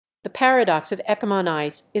The Paradox of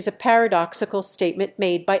Epimenides is a paradoxical statement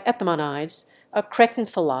made by Epimenides, a Cretan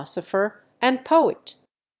philosopher and poet.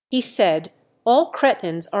 He said, "All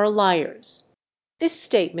Cretans are liars." This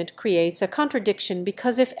statement creates a contradiction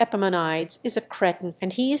because if Epimenides is a Cretan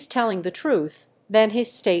and he is telling the truth, then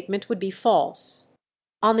his statement would be false.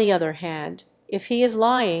 On the other hand, if he is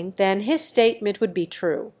lying, then his statement would be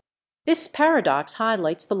true. This paradox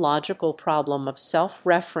highlights the logical problem of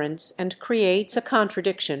self-reference and creates a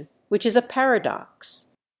contradiction, which is a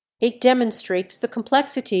paradox. It demonstrates the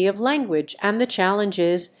complexity of language and the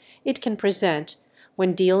challenges it can present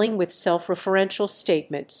when dealing with self-referential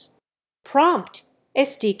statements. Prompt: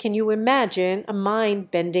 SD, can you imagine a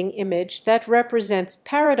mind-bending image that represents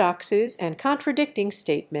paradoxes and contradicting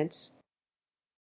statements?